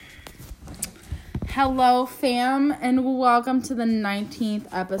Hello, fam, and welcome to the 19th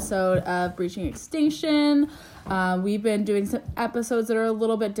episode of Breaching Extinction. We've been doing some episodes that are a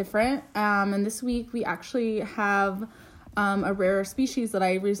little bit different, and this week we actually have a rare species that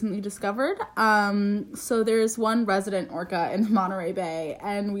I recently discovered. So there's one resident orca in the Monterey Bay,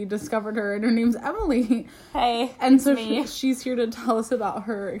 and we discovered her, and her name's Emily. Hey, and so me. She's here to tell us about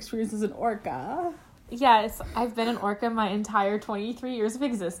her experience as an orca. Yes, I've been an orca my entire 23 years of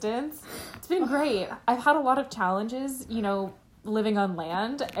existence. It's been great. I've had a lot of challenges, living on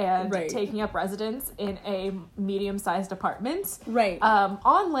land and taking up residence in a medium-sized apartment. Right.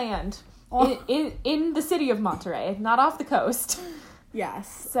 On land, in the city of Monterey, not off the coast.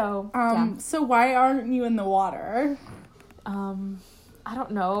 Yes. So, So why aren't you in the water? I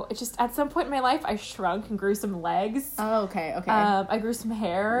don't know. It's just at some point in my life, I shrunk and grew some legs. Oh, okay. I grew some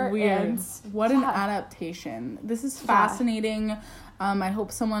hair. Weird. And what an adaptation. This is fascinating. I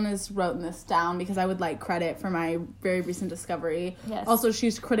hope someone has written this down because I would like credit for my very recent discovery. Yes. Also,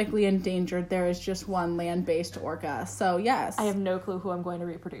 she's critically endangered. There is just one land-based orca. So, yes. I have no clue who I'm going to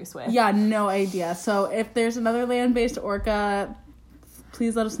reproduce with. Yeah, no idea. So, if there's another land-based orca,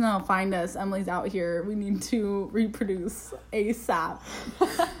 please let us know. Find us. Emily's out here. We need to reproduce ASAP.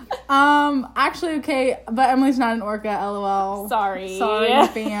 Actually, okay, but Emily's not an orca, LOL. Sorry,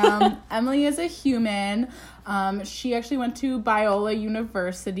 fam. Emily is a human. She actually went to Biola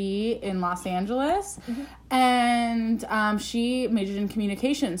University in Los Angeles, and she majored in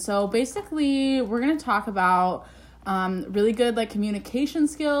communication. So basically, we're going to talk about really good communication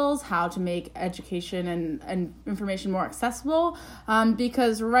skills, how to make education and information more accessible,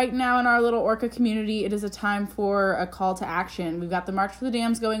 because right now in our little orca community, it is a time for a call to action. We've got the March for the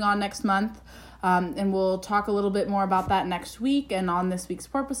Dams going on next month, and we'll talk a little bit more about that next week and on this week's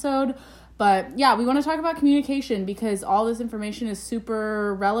episode. But yeah, we want to talk about communication because all this information is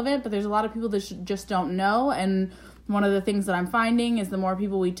super relevant, but there's a lot of people that just don't know, and one of the things that I'm finding is the more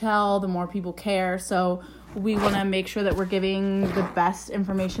people we tell, the more people care. So we want to make sure that we're giving the best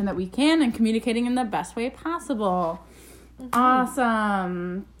information that we can and communicating in the best way possible.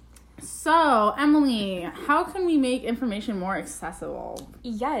 Awesome. So, Emily, how can we make information more accessible?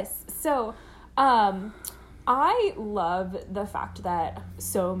 Yes. So, I love the fact that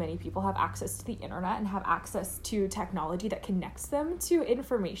so many people have access to the internet and have access to technology that connects them to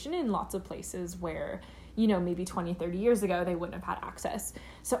information in lots of places where maybe 20, 30 years ago, they wouldn't have had access.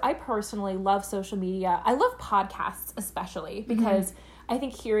 So I personally love social media. I love podcasts, especially because I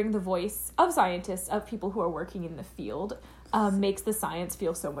think hearing the voice of scientists, of people who are working in the field, makes the science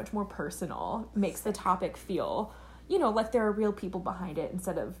feel so much more personal, makes the topic feel, like there are real people behind it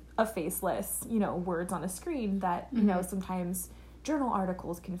instead of a faceless, words on a screen that, sometimes journal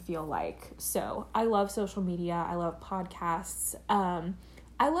articles can feel like. So I love social media. I love podcasts.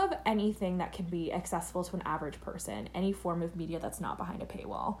 I love anything that can be accessible to an average person, any form of media that's not behind a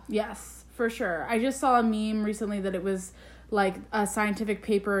paywall. Yes, for sure. I just saw a meme recently that it was like a scientific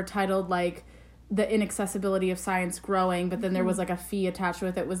paper titled the inaccessibility of science growing, but then there was a fee attached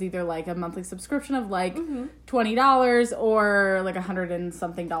with it. Was either a monthly subscription of $20 or $100 and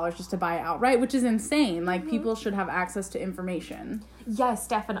something just to buy it outright, which is insane. People should have access to information. Yes,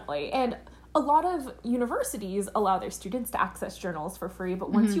 definitely. And a lot of universities allow their students to access journals for free,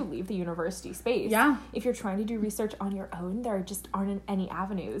 but once you leave the university space, if you're trying to do research on your own, there just aren't any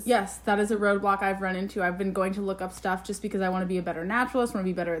avenues. Yes, that is a roadblock I've run into. I've been going to look up stuff just because I want to be a better naturalist, want to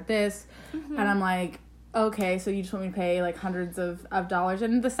be better at this, and I'm like, okay, so you just want me to pay hundreds of dollars,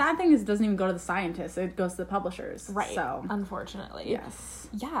 and the sad thing is it doesn't even go to the scientists, it goes to the publishers. Right, so unfortunately. Yes.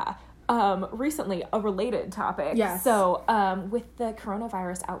 Yeah. Recently, a related topic. Yes. So, with the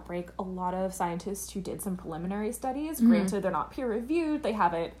coronavirus outbreak, a lot of scientists who did some preliminary studies, granted they're not peer-reviewed, they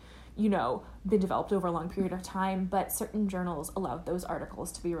haven't, been developed over a long period of time, but certain journals allowed those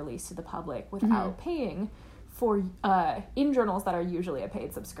articles to be released to the public without paying for, in journals that are usually a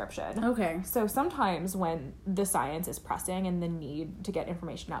paid subscription. Okay. So sometimes when the science is pressing and the need to get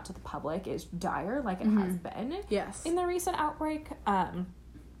information out to the public is dire, like it has been in the recent outbreak,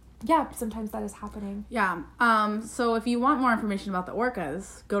 sometimes that is happening. Yeah. So if you want more information about the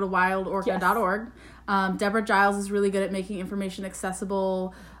orcas, go to wildorca.org. Deborah Giles is really good at making information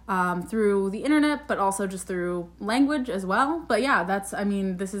accessible through the internet, but also just through language as well. But yeah,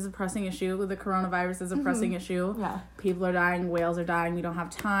 this is a pressing issue. The coronavirus is a pressing issue. Yeah. People are dying, whales are dying. We don't have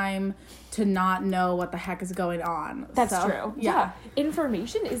time to not know what the heck is going on. That's true. Yeah.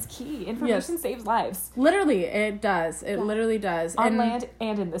 Information is key. Information saves lives. Literally, it does. It literally does. On land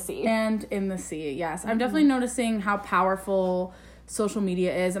and in the sea. And in the sea, yes. I'm definitely noticing how powerful social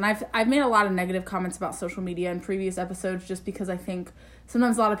media is. And I've made a lot of negative comments about social media in previous episodes just because I think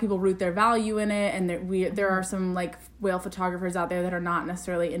sometimes a lot of people root their value in it, and there are some like whale photographers out there that are not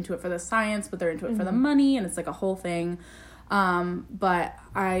necessarily into it for the science, but they're into it for the money, and it's like a whole thing. But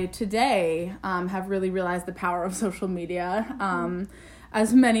I today have really realized the power of social media.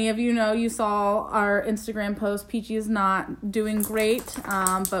 As many of you know, you saw our Instagram post. Peachy is not doing great,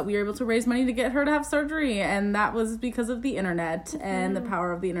 but we were able to raise money to get her to have surgery, and that was because of the internet and the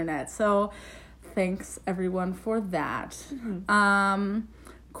power of the internet. So thanks everyone for that.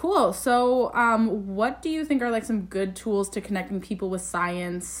 Cool. So what do you think are like some good tools to connecting people with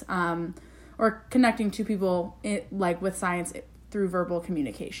science, or connecting to people with science through verbal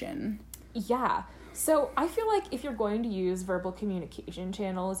communication? Yeah. So I feel like if you're going to use verbal communication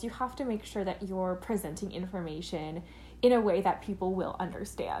channels, you have to make sure that you're presenting information in a way that people will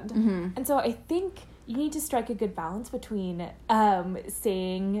understand. And so I think you need to strike a good balance between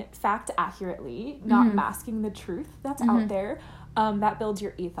saying fact accurately, not masking the truth that's out there. That builds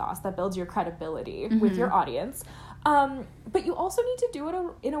your ethos, that builds your credibility with your audience. But you also need to do it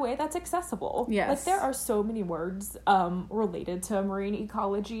in a way that's accessible. Yes. Like there are so many words related to marine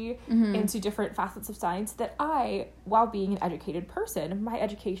ecology and to different facets of science that while being an educated person, my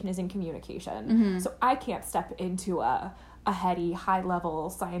education is in communication. So I can't step into a heady, high-level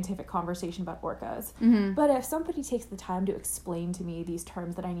scientific conversation about orcas. But if somebody takes the time to explain to me these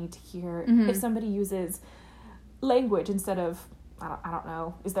terms that I need to hear, if somebody uses language instead of I don't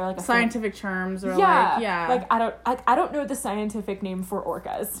know. Is there like a scientific terms or like I don't know the scientific name for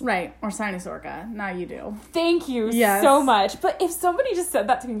orcas. Right. Or Sinus orca. Now you do. Thank you so much. But if somebody just said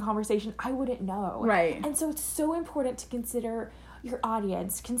that to me in conversation, I wouldn't know. Right. And so it's so important to consider your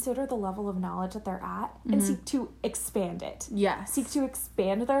audience, consider the level of knowledge that they're at, and seek to expand it. Yes. Seek to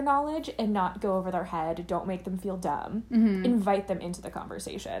expand their knowledge and not go over their head. Don't make them feel dumb. Invite them into the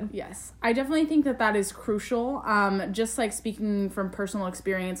conversation. Yes. I definitely think that is crucial. Just like speaking from personal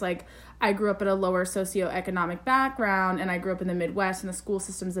experience, like I grew up in a lower socioeconomic background, and I grew up in the Midwest, and the school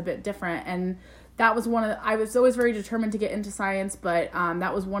system's a bit different, and that was I was always very determined to get into science, but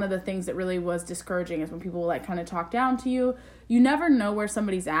that was one of the things that really was discouraging, is when people like kind of talk down to you. You never know where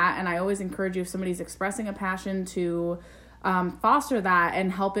somebody's at, and I always encourage you, if somebody's expressing a passion, to foster that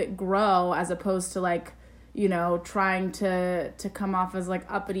and help it grow, as opposed to like, you know, trying to come off as like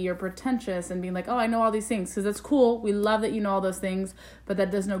uppity or pretentious and being like, oh, I know all these things, because it's cool. We love that you know all those things, but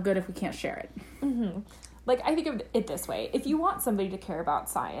that does no good if we can't share it. Like, I think of it this way. If you want somebody to care about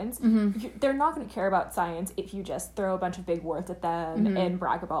science, they're not going to care about science if you just throw a bunch of big words at them and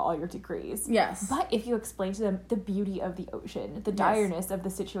brag about all your degrees. Yes. But if you explain to them the beauty of the ocean, the direness of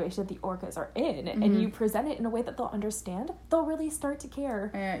the situation that the orcas are in, and you present it in a way that they'll understand, they'll really start to care.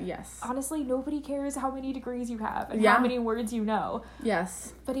 Yes. Honestly, nobody cares how many degrees you have and how many words you know.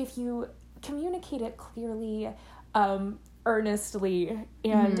 Yes. But if you communicate it clearly, earnestly,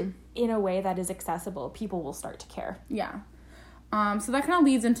 and in a way that is accessible, people will start to care. Yeah. So that kind of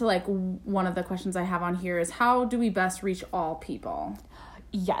leads into like one of the questions I have on here is, how do we best reach all people?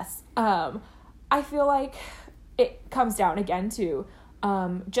 Yes. I feel like it comes down again to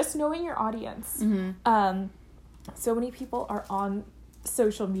just knowing your audience. So many people are on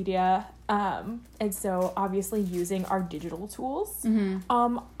social media, and so obviously using our digital tools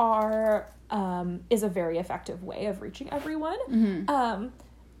is a very effective way of reaching everyone.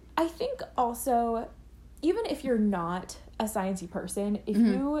 I think also, even if you're not a sciencey person, if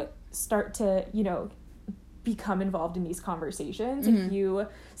you start to, you know, become involved in these conversations, if you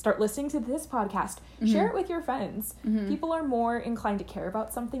start listening to this podcast, share it with your friends. People are more inclined to care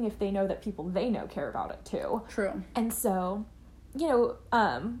about something if they know that people they know care about it too. True. And so, you know,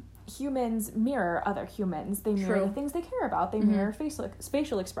 humans mirror other humans. They mirror the things they care about. They mirror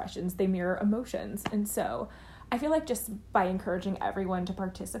facial expressions. They mirror emotions. And so I feel like just by encouraging everyone to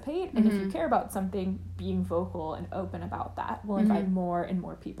participate, and if you care about something, being vocal and open about that will invite more and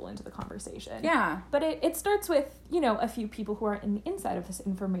more people into the conversation. Yeah. But it starts with, you know, a few people who are in the inside of this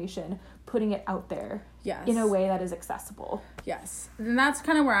information, putting it out there in a way that is accessible. Yes. And that's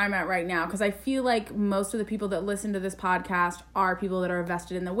kind of where I'm at right now, because I feel like most of the people that listen to this podcast are people that are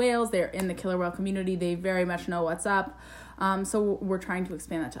vested in the whales. They're in the killer whale community. They very much know what's up. So we're trying to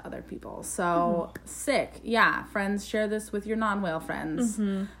expand that to other people. So sick. Yeah. Friends, share this with your non-whale friends.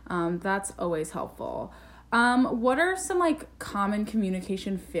 That's always helpful. What are some like common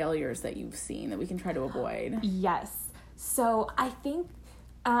communication failures that you've seen that we can try to avoid? Yes. So I think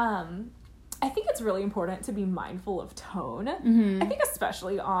it's really important to be mindful of tone. I think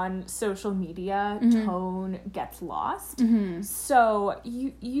especially on social media, tone gets lost. So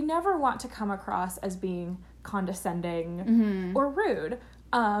you never want to come across as being condescending or rude.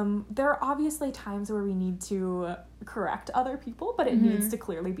 There are obviously times where we need to correct other people, but it needs to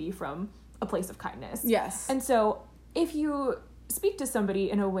clearly be from a place of kindness. Yes. And so if you speak to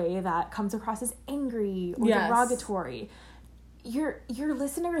somebody in a way that comes across as angry or derogatory, your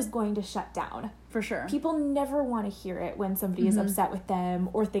listener is going to shut down. For sure. People never want to hear it when somebody is upset with them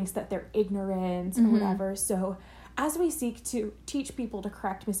or thinks that they're ignorant or whatever. So as we seek to teach people to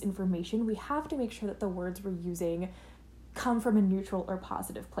correct misinformation, we have to make sure that the words we're using come from a neutral or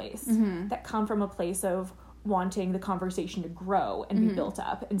positive place, that come from a place of wanting the conversation to grow and be built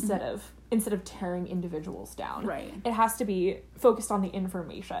up instead of tearing individuals down. Right. It has to be focused on the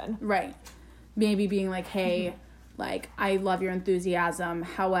information. Right. Maybe being like, hey, like, I love your enthusiasm.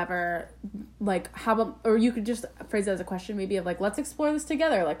 However, like, how about, or you could just phrase it as a question, maybe of like, let's explore this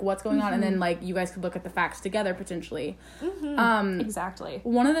together. Like, what's going on? And then like, you guys could look at the facts together potentially. Exactly.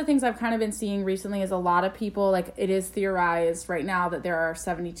 One of the things I've kind of been seeing recently is a lot of people, like, it is theorized right now that there are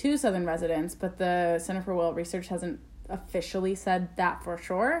 72 Southern residents, but the Center for World Research hasn't officially said that for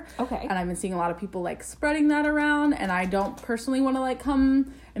sure. Okay. And I've been seeing a lot of people like spreading that around, and I don't personally want to like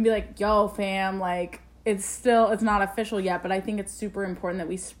come and be like, yo fam, like, it's not official yet, but I think it's super important that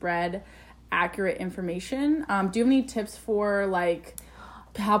we spread accurate information. Do you have any tips for like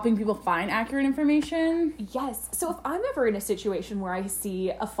helping people find accurate information? Yes. So if I'm ever in a situation where I see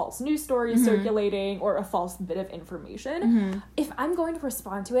a false news story circulating or a false bit of information, if I'm going to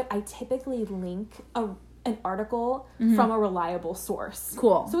respond to it, I typically link an article from a reliable source.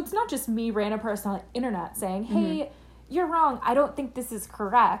 Cool. So it's not just me, random person on the internet saying, hey, you're wrong, I don't think this is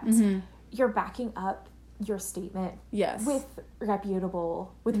correct. You're backing up your statement with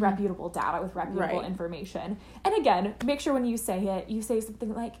reputable data, with reputable information. And again, make sure when you say it, you say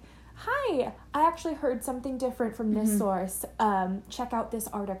something like, hi, I actually heard something different from this source. Check out this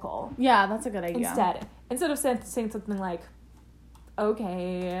article. Yeah, that's a good idea. Instead of saying something like,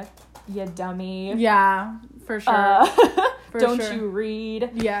 okay, you dummy. Yeah, for sure. Don't you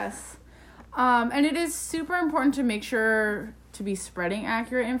read? Yes. And it is super important to make sure to be spreading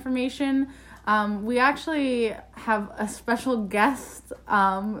accurate information. We actually have a special guest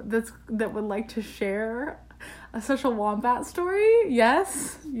that would like to share a social wombat story.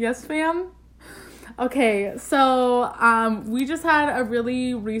 Yes, fam. Okay, so we just had a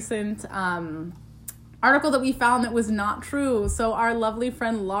really recent article that we found that was not true. So our lovely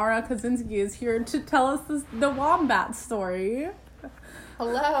friend Laura Kaczynski is here to tell us the wombat story.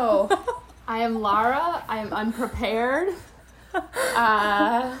 Hello, I am Lara. I am unprepared.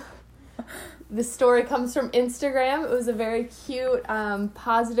 The story comes from Instagram. It was a very cute,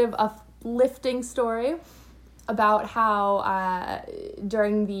 positive, uplifting story about how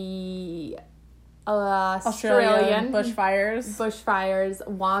during the Australian bushfires,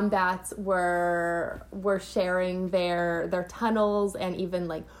 wombats were sharing their tunnels and even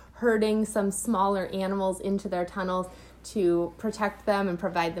like herding some smaller animals into their tunnels to protect them and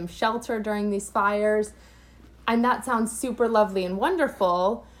provide them shelter during these fires. And that sounds super lovely and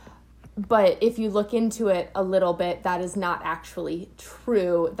wonderful, but if you look into it a little bit, that is not actually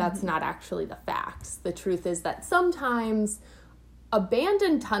true. That's not actually the facts. The truth is that sometimes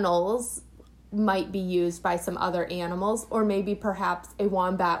abandoned tunnels might be used by some other animals, or maybe perhaps a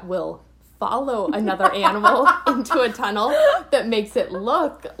wombat will follow another animal into a tunnel that makes it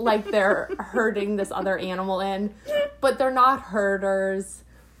look like they're herding this other animal in, but they're not herders.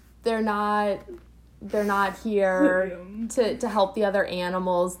 They're not here to help the other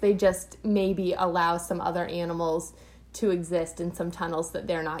animals. They just maybe allow some other animals to exist in some tunnels that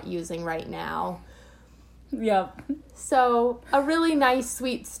they're not using right now. Yep. So, a really nice,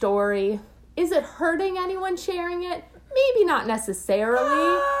 sweet story. Is it hurting anyone sharing it? Maybe not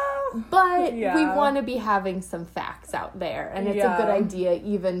necessarily, but we want to be having some facts out there. And it's a good idea,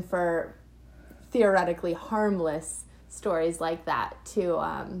 even for theoretically harmless stories like that,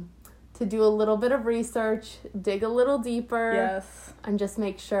 to do a little bit of research, dig a little deeper, and just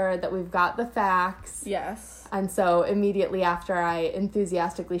make sure that we've got the facts. Yes. And so immediately after I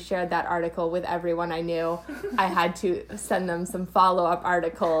enthusiastically shared that article with everyone I knew, I had to send them some follow-up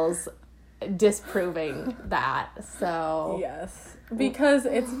articles disproving that. So yes, because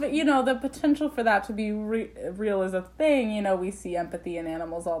it's, the potential for that to be real is a thing. We see empathy in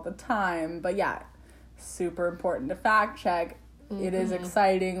animals all the time, but super important to fact check. It is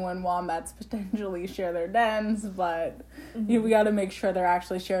exciting when wombats potentially share their dens, but we got to make sure they're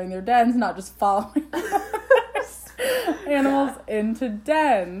actually sharing their dens, not just following animals into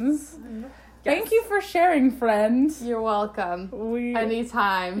dens. Yes. Thank you for sharing, friend. You're welcome.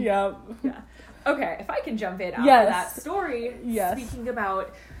 Anytime. Yep. Yeah. Okay, if I can jump in after that story, speaking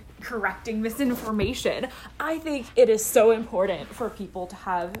about correcting misinformation. I think it is so important for people to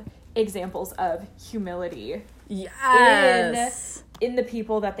have examples of humility Yes. in the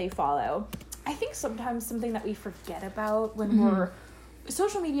people that they follow. I think sometimes something that we forget about when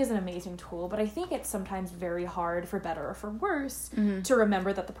social media is an amazing tool, but I think it's sometimes very hard, for better or for worse, to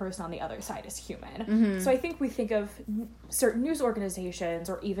remember that the person on the other side is human. So I think we think of certain news organizations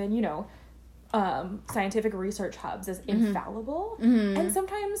or even, scientific research hubs as infallible, and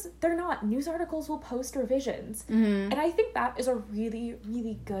sometimes they're not. News articles will post revisions, and I think that is a really,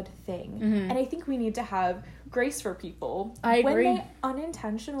 really good thing. And I think we need to have grace for people when they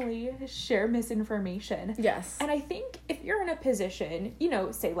unintentionally share misinformation. Yes. And I think if you're in a position,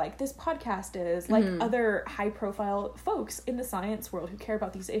 say like this podcast is, like other high profile folks in the science world who care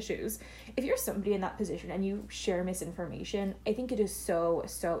about these issues, if you're somebody in that position and you share misinformation, I think it is so,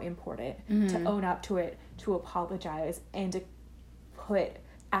 so important to own up to it, to apologize, and to put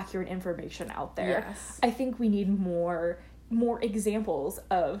accurate information out there. Yes. I think we need more examples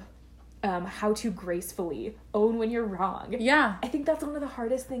of how to gracefully own when you're wrong. Yeah. I think that's one of the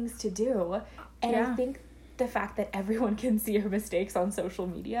hardest things to do. And I think the fact that everyone can see your mistakes on social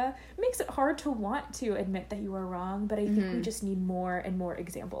media makes it hard to want to admit that you are wrong. But I think we just need more and more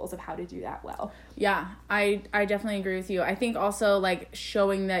examples of how to do that well. Yeah, I definitely agree with you. I think also, like,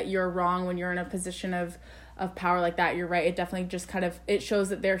 showing that you're wrong when you're in a position of power like that, you're right. It definitely just it shows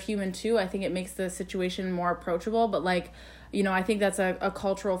that they're human too. I think it makes the situation more approachable. But, like, I think that's a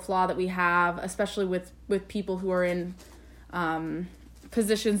cultural flaw that we have, especially with people who are in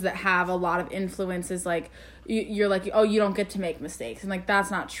positions that have a lot of influences. Like, you're like, oh, you don't get to make mistakes. And, like,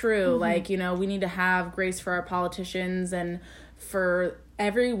 that's not true. Like, we need to have grace for our politicians and for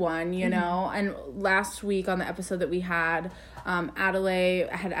everyone, And last week on the episode that we had, Adelaide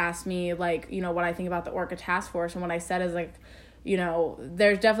had asked me, like, what I think about the Orca Task Force. And what I said is, like,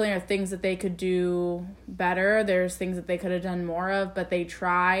 there's definitely are things that they could do better. There's things that they could have done more of, but they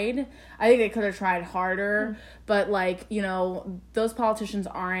tried. I think they could have tried harder. But, like, those politicians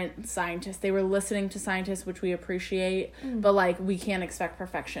aren't scientists. They were listening to scientists, which we appreciate. But, like, we can't expect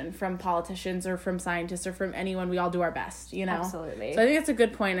perfection from politicians or from scientists or from anyone. We all do our best, Absolutely. So I think that's a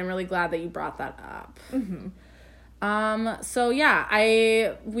good point. I'm really glad that you brought that up. So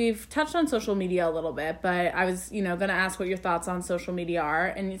yeah, we've touched on social media a little bit, but I was, gonna ask what your thoughts on social media are,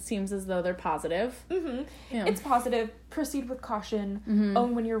 and it seems as though they're positive. Yeah. It's positive. Proceed with caution.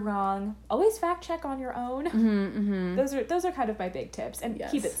 Own when you're wrong. Always fact check on your own. Those are kind of my big tips, and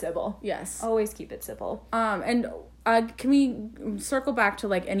keep it civil. Yes. Always keep it civil. And can we circle back to,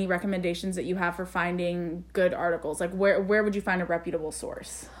 like, any recommendations that you have for finding good articles? Like, where would you find a reputable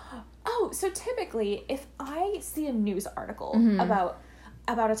source? Oh, so typically, if I see a news article about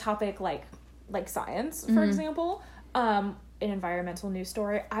a topic like science, for example, an environmental news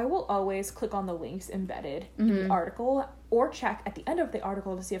story, I will always click on the links embedded in the article, or check at the end of the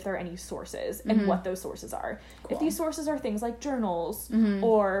article to see if there are any sources and what those sources are. Cool. If these sources are things like journals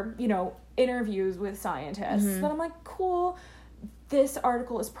or, interviews with scientists, then I'm like, cool, this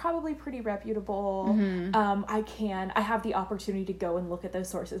article is probably pretty reputable. I have the opportunity to go and look at those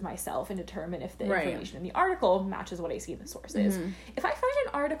sources myself and determine if the information in the article matches what I see in the sources. If I find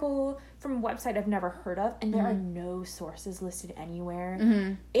an article from a website I've never heard of and there are no sources listed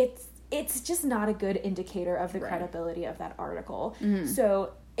anywhere, it's just not a good indicator of the credibility of that article.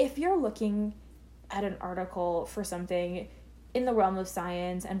 So if you're looking at an article for something in the realm of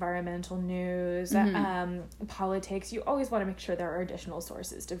science, environmental news, politics, you always want to make sure there are additional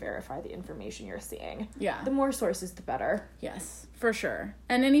sources to verify the information you're seeing. Yeah. The more sources, the better. Yes, for sure.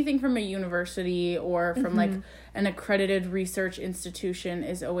 And anything from a university or from like an accredited research institution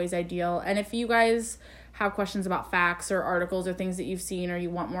is always ideal. And if you guys have questions about facts or articles or things that you've seen, or you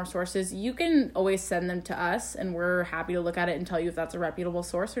want more sources, you can always send them to us, and we're happy to look at it and tell you if that's a reputable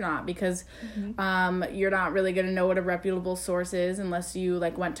source or not, because you're not really going to know what a reputable source is unless you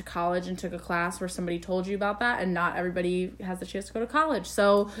like went to college and took a class where somebody told you about that, and not everybody has the chance to go to college.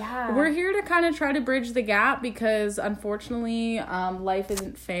 So we're here to kind of try to bridge the gap, because unfortunately life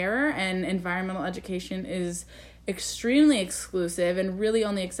isn't fair, and environmental education is extremely exclusive and really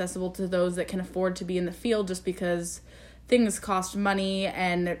only accessible to those that can afford to be in the field, just because things cost money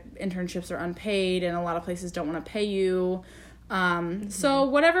and internships are unpaid and a lot of places don't want to pay you. So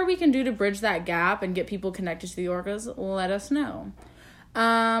whatever we can do to bridge that gap and get people connected to the orcas, let us know.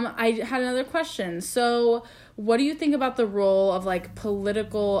 I had another question. So what do you think about the role of like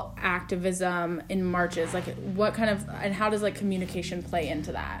political activism in marches? Like what kind of, and how does like communication play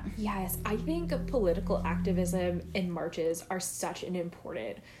into that? Yes, I think political activism in marches are such an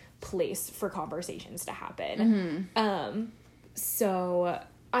important place for conversations to happen. So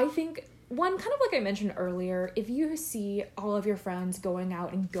I think, one, kind of like I mentioned earlier, if you see all of your friends going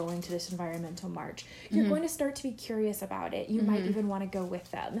out and going to this environmental march, you're going to start to be curious about it. You might even want to go with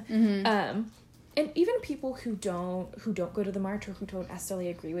them. And even people who don't go to the march or who don't necessarily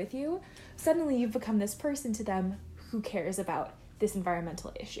agree with you, suddenly you've become this person to them who cares about this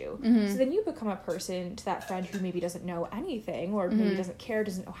environmental issue. So then you become a person to that friend who maybe doesn't know anything or maybe doesn't care,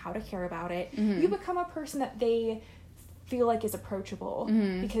 doesn't know how to care about it. You become a person that they feel like is approachable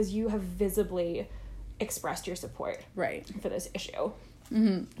because you have visibly expressed your support for this issue.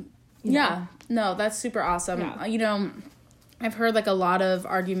 Yeah. No, that's super awesome. Yeah. You know, I've heard like a lot of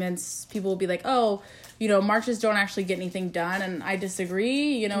arguments. People will be like, oh, you know, marches don't actually get anything done. And I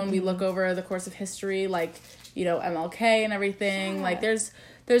disagree. You know, when we look over the course of history, like, you know, MLK and everything, like there's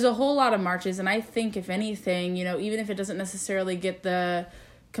a whole lot of marches. And I think if anything, you know, even if it doesn't necessarily get the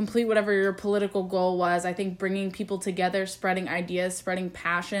complete whatever your political goal was, I think bringing people together, spreading ideas, spreading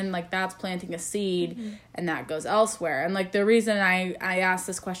passion, like that's planting a seed and that goes elsewhere. And like the reason I asked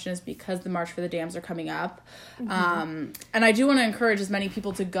this question is because the March for the Dams are coming up. And I do want to encourage as many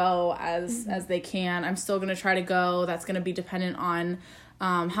people to go as they can. I'm still going to try to go. That's going to be dependent on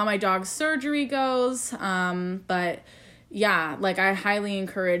how my dog's surgery goes. But yeah, like I highly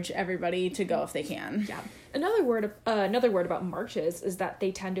encourage everybody to go if they can. Yeah. Another word about marches is that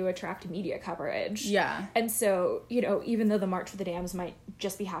they tend to attract media coverage. Yeah. And so, you know, even though the March for the Dams might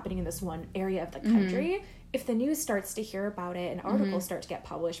just be happening in this one area of the country, if the news starts to hear about it and articles start to get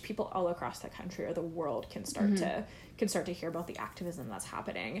published, people all across the country or the world can start to hear about the activism that's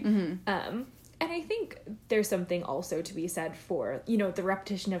happening. And I think there's something also to be said for, you know, the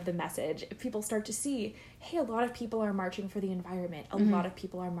repetition of the message. If people start to see, hey, a lot of people are marching for the environment. A lot of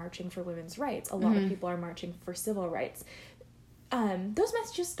people are marching for women's rights. A lot of people are marching for civil rights. Those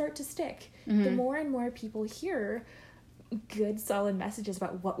messages start to stick. The more and more people hear good, solid messages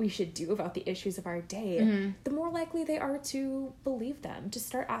about what we should do about the issues of our day, the more likely they are to believe them, to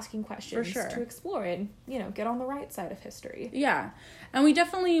start asking questions, to explore and, you know, get on the right side of history. Yeah. And we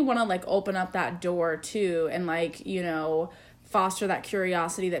definitely want to like open up that door too and like, you know, foster that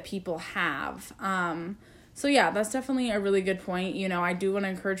curiosity that people have. So yeah, that's definitely a really good point. You know, I do want to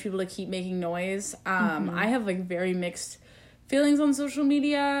encourage people to keep making noise. I have like very mixed feelings on social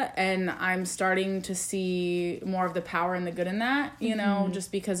media, and I'm starting to see more of the power and the good in that, you know,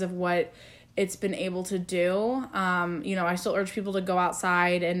 just because of what it's been able to do. You know, I still urge people to go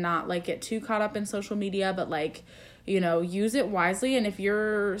outside and not like get too caught up in social media, but like, you know, use it wisely. And if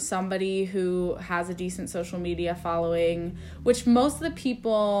you're somebody who has a decent social media following, which most of the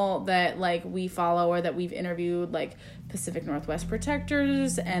people that like we follow or that we've interviewed, like Pacific Northwest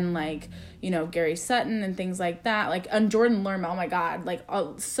Protectors and like, you know, Gary Sutton and things like that, like, and Jordan Lerma, oh my God, like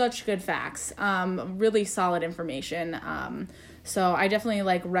such good facts, really solid information. So I definitely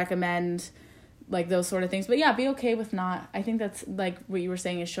like recommend like those sort of things. But yeah, be okay with not, I think that's like what you were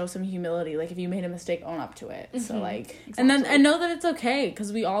saying is show some humility. Like if you made a mistake, own up to it. So like, exactly. and know that it's okay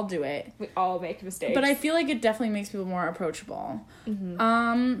because we all do it. We all make mistakes. But I feel like it definitely makes people more approachable.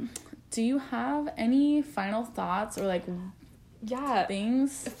 Do you have any final thoughts or like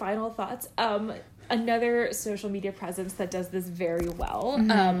things? Final thoughts. Another social media presence that does this very well,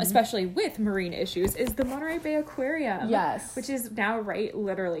 especially with marine issues, is the Monterey Bay Aquarium. Yes. Which is now right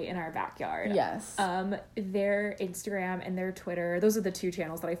literally in our backyard. Yes. Their Instagram and their Twitter, those are the two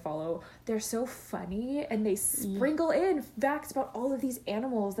channels that I follow. They're so funny and they sprinkle in facts about all of these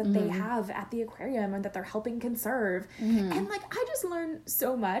animals that they have at the aquarium and that they're helping conserve. And like, I just learned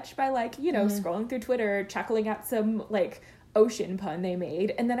so much by like, you know, scrolling through Twitter, chuckling at some like ocean pun they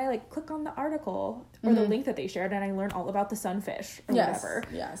made, and then I like click on the article or the link that they shared and I learn all about the sunfish or whatever.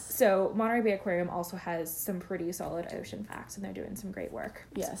 Yes. So Monterey Bay Aquarium also has some pretty solid ocean facts and they're doing some great work.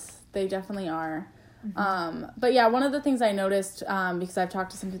 Yes, they definitely are. But yeah, one of the things I noticed, because I've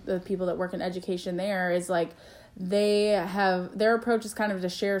talked to some of the people that work in education there, is like their approach is kind of to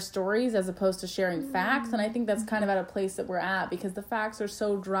share stories as opposed to sharing facts. And I think that's kind of at a place that we're at because the facts are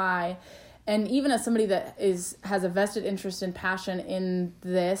so dry. And even as somebody that has a vested interest and passion in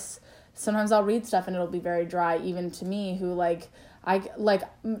this, sometimes I'll read stuff and it'll be very dry, even to me, who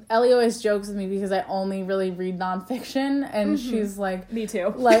Ellie always jokes with me because I only really read nonfiction, and she's like, me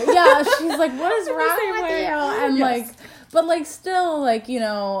too. Like, yeah, she's like, what is wrong with you? And like, but like, still, like, you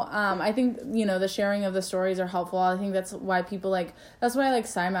know, I think, you know, the sharing of the stories are helpful. I think that's why people that's why I like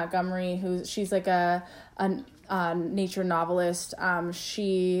Cy Montgomery, she's like a nature novelist.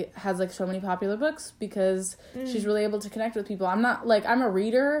 She has like so many popular books because she's really able to connect with people. I'm not like, I'm a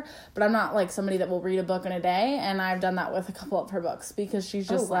reader, but I'm not like somebody that will read a book in a day. And I've done that with a couple of her books because she's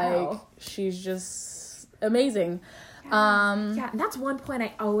just she's just amazing. Yeah, and that's one point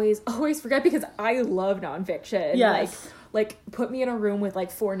I always forget because I love nonfiction. Yes. Like put me in a room with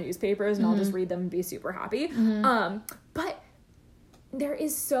like 4 newspapers and I'll just read them and be super happy. But there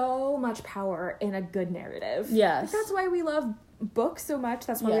is so much power in a good narrative. Yes. Like, that's why we love books so much.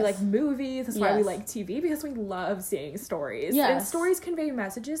 That's why we like movies. That's why we like TV, because we love seeing stories. Yes. And stories convey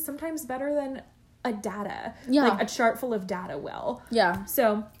messages sometimes better than a data. Yeah. Like a chart full of data will. Yeah.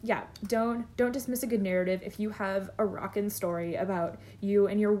 So yeah, don't dismiss a good narrative. If you have a rockin' story about you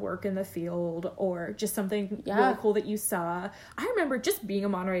and your work in the field, or just something really cool that you saw. I remember just being a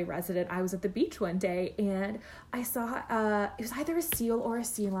Monterey resident. I was at the beach one day and I saw it was either a seal or a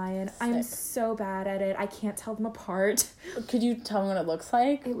sea lion. Sick. I'm so bad at it. I can't tell them apart. Could you tell me what it looks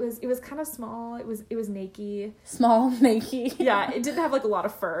like? It was kind of small. It was naked. Small, naked. Yeah, it didn't have like a lot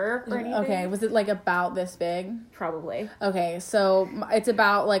of fur or anything. Okay, was it like about this big? Probably. Okay, so it's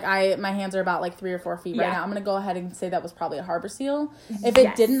about like my hands are about like 3 or 4 feet right now. I'm gonna go ahead and say that was probably a harbor seal. If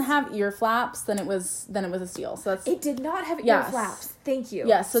it didn't have ear flaps, then it was a seal. So that's it did not have ear flaps. Thank you.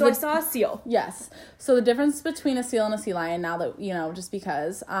 Yes. So I saw a seal. Yes. So the difference between a seal and a sea lion, now that just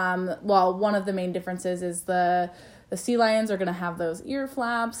because one of the main differences is the sea lions are going to have those ear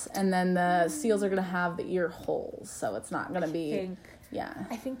flaps, and then the seals are going to have the ear holes. So it's not going to be...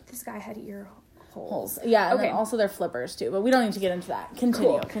 I think this guy had ear holes. Yeah, and then also they're flippers too, but we don't need to get into that.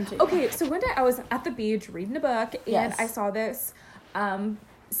 Continue. Okay, so one day I was at the beach reading a book, and I saw this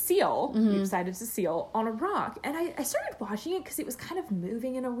seal, decided to seal on a rock, and I started watching it because it was kind of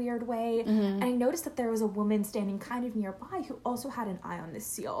moving in a weird way, and I noticed that there was a woman standing kind of nearby who also had an eye on this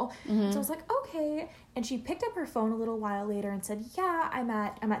seal. So I was like, okay, and she picked up her phone a little while later and said, yeah, I'm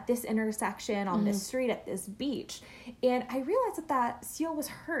at this intersection on this street at this beach, and I realized that seal was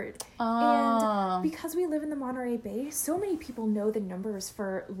hurt. And because we live in the Monterey Bay, so many people know the numbers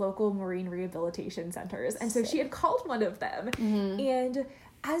for local marine rehabilitation centers, and so she had called one of them, and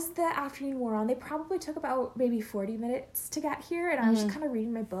as the afternoon wore on, they probably took about maybe 40 minutes to get here, and I was just kind of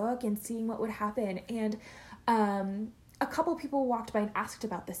reading my book and seeing what would happen, and a couple people walked by and asked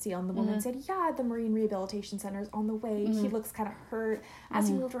about the seal, and the woman said, yeah, the Marine Rehabilitation Center is on the way. He looks kind of hurt. As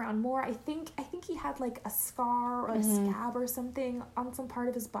he moved around more, I think he had like a scar or a scab or something on some part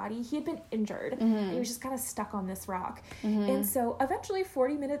of his body. He had been injured, and he was just kind of stuck on this rock. And so eventually,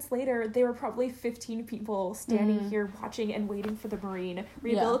 40 minutes later, there were probably 15 people standing here watching and waiting for the Marine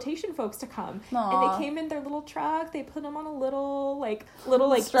Rehabilitation folks to come. Aww. And they came in their little truck. They put him on a little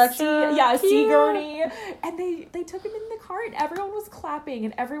stretcher. Sea gurney. And they took him in the car, and everyone was clapping,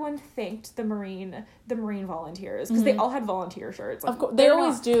 and everyone thanked the marine volunteers, because they all had volunteer shirts. Like, of course, they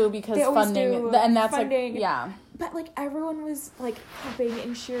always do, because funding, and that's funding, like, but like everyone was like clapping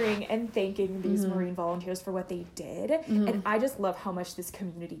and cheering and thanking these marine volunteers for what they did, and I just love how much this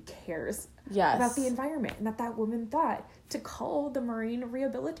community cares about the environment, and that woman thought to call the Marine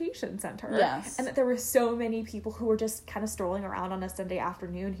Rehabilitation Center, and that there were so many people who were just kind of strolling around on a Sunday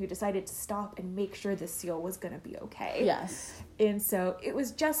afternoon who decided to stop and make sure the seal was going to be okay. And so it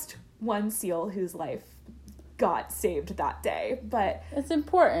was just one seal whose life got saved that day, but it's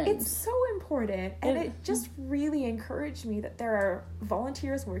important. It's so important, and it just really encouraged me that there are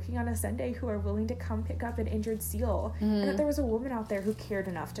volunteers working on a Sunday who are willing to come pick up an injured seal, and that there was a woman out there who cared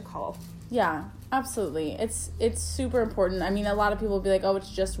enough to call. Yeah, absolutely. It's super important. I mean, a lot of people will be like, oh, it's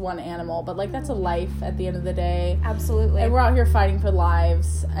just one animal, but like that's a life at the end of the day. Absolutely. And we're out here fighting for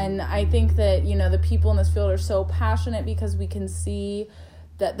lives, and I think that the people in this field are so passionate because we can see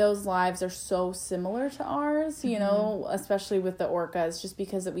that those lives are so similar to ours, especially with the orcas, just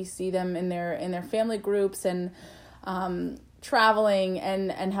because that we see them in their family groups and traveling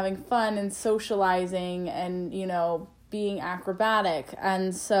and having fun and socializing and being acrobatic.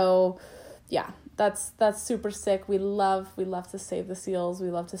 And so that's super sick. We love to save the seals.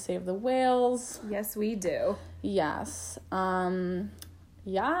 We love to save the whales. Yes, we do. Yes.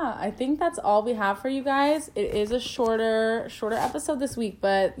 I think that's all we have for you guys. It is a shorter episode this week,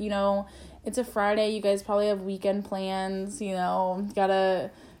 but it's a Friday. You guys probably have weekend plans, gotta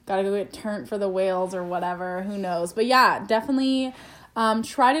go get turned for the whales or whatever, who knows. But definitely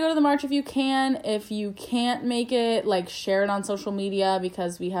try to go to the march if you can. If you can't make it, share it on social media,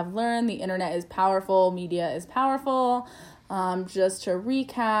 because we have learned the internet is powerful, media is powerful. Just to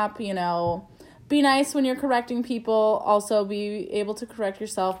recap, be nice when you're correcting people. Also, be able to correct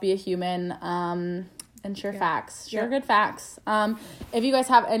yourself. Be a human. And share facts. Share good facts. If you guys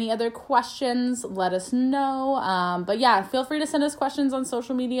have any other questions, let us know. But feel free to send us questions on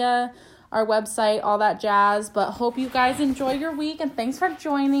social media. our website, all that jazz. But hope you guys enjoy your week, and thanks for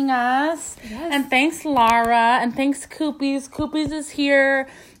joining us. Yes. And thanks, Lara, and thanks, Koopies. Koopies is here.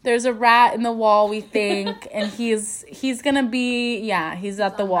 There's a rat in the wall, we think, and he's gonna be, he's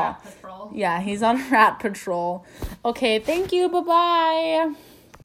at the wall. Rat patrol. Yeah, he's on rat patrol. Okay, thank you. Bye-bye.